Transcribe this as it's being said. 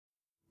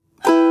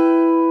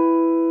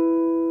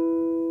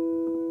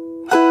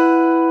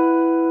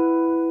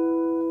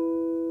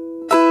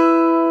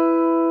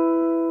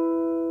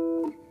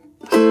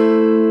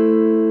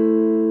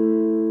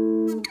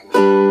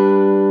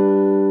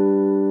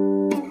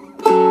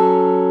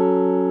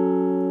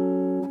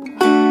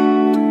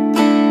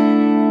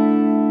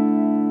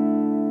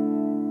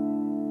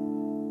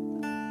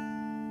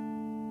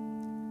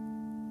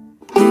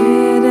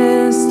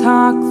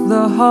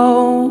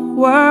whole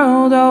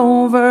world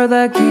over,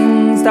 the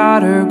king's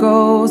daughter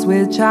goes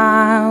with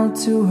child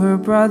to her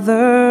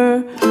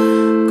brother.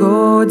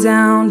 Go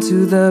down to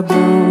the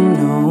broom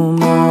no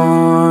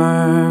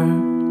more.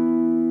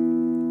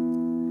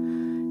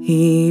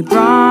 He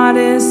brought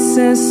his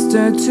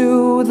sister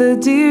to the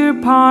deer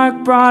park,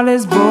 brought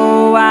his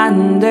bow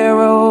and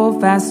arrow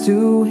fast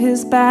to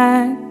his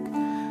back.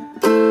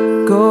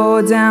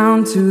 Go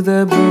down to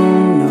the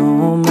broom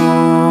no more.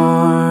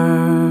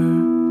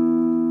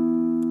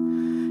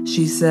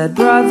 She said,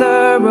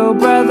 brother, oh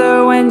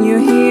brother, when you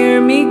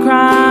hear me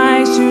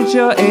cry, shoot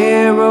your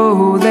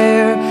arrow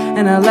there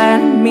and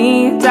let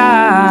me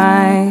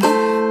die.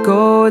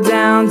 Go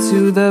down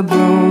to the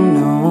broom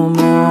no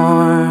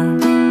more.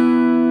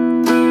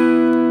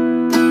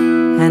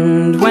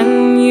 And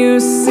when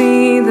you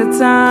see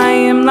that I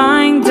am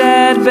lying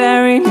dead,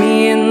 bury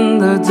me in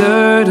the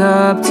dirt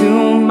up to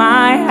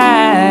my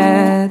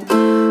head.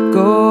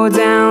 Go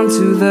down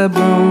to the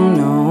broom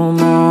no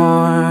more.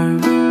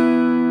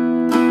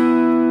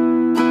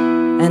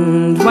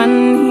 And when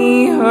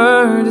he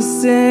heard his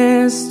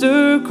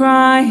sister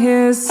cry,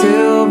 his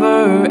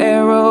silver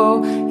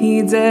arrow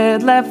he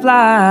did let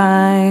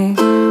fly.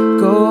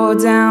 Go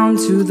down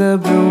to the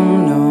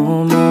broom no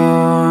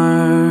more.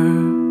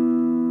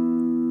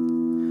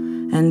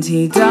 And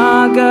he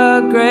dug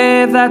a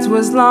grave that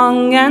was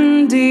long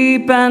and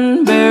deep,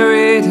 and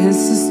buried his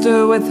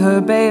sister with her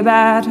babe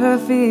at her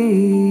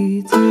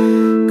feet.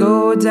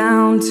 Go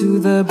down to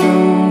the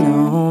broom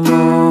no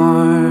more.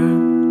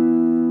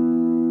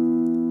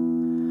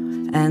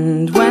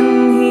 And when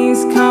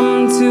he's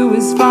come to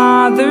his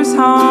father's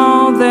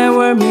hall, there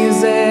were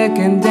music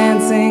and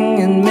dancing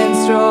and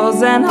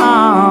minstrels and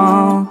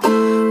all.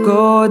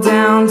 Go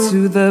down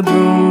to the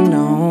broom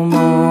no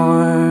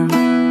more.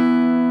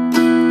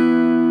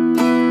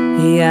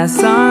 Yes,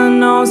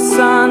 son, oh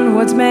son,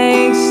 what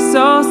makes you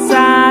so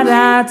sad?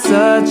 At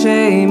such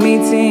a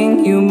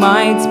meeting you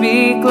might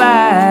be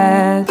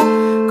glad.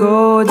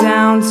 Go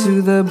down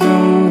to the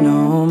broom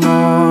no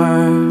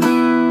more.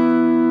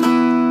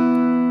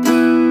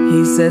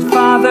 He said,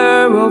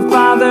 Father, oh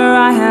Father,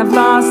 I have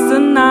lost a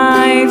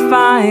knife.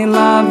 I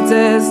loved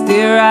as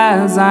dear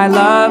as I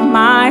love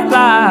my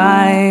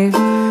life.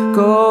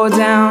 Go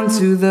down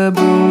to the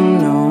broom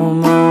no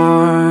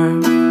more.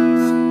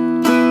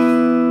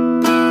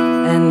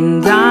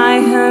 And I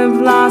have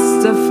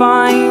lost a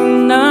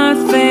finer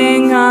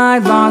thing. I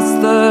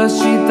lost the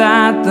sheath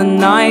that the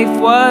knife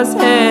was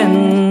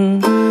in.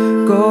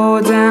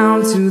 Go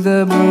down to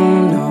the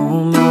broom no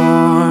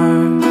more.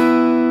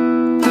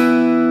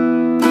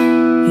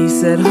 He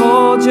said,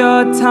 hold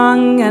your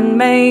tongue and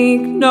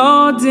make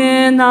no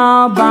din.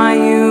 I'll buy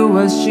you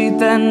a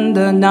sheath and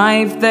a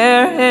knife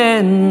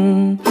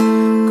therein.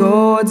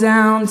 Go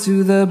down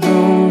to the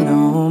broom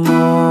no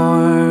more.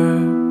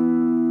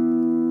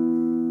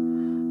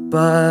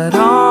 But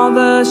all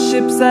the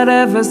ships that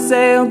ever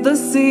sailed the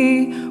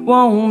sea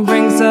won't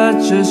bring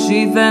such a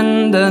sheath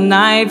and a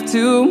knife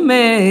to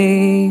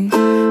me.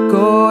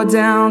 Go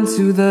down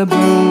to the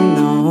broom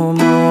no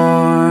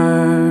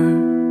more.